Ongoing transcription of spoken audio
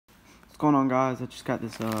going on, guys? I just got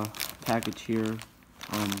this package here.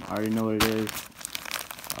 I already know what it is.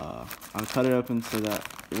 I cut it open so that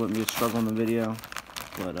it wouldn't be a struggle in the video,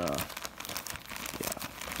 but yeah,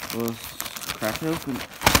 we'll crack it open.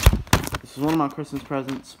 This is one of my Christmas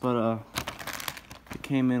presents, but it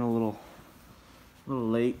came in a little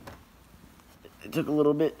late. It took a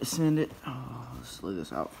little bit to send it. Let's lay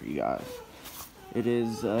this out for you guys. It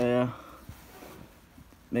is a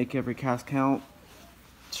Make Every Cast Count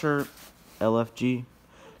shirt, LFG. In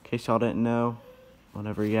case y'all didn't know,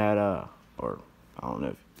 whenever he had or I don't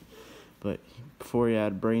know, but before he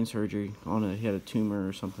had brain surgery on it, he had a tumor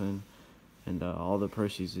or something, and all the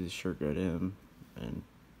proceeds of his shirt go to him. And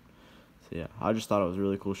so yeah, I just thought it was a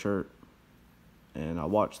really cool shirt, and I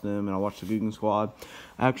watched them, and I watched the Guggen Squad.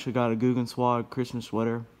 I actually got a Guggen Squad Christmas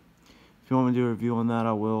sweater. If you want me to do a review on that,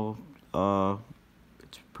 I will.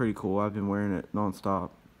 It's pretty cool. I've been wearing it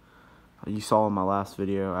non-stop. You saw in my last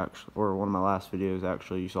video, actually, or one of my last videos,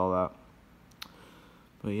 actually, you saw that.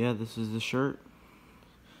 But yeah, this is the shirt.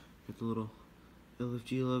 Get the little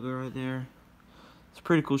LFG logo right there. It's a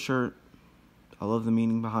pretty cool shirt. I love the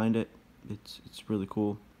meaning behind it. It's really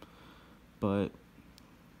cool. But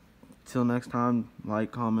till next time,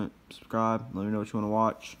 like, comment, subscribe. Let me know what you want to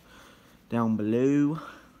watch down below,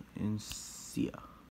 and see ya.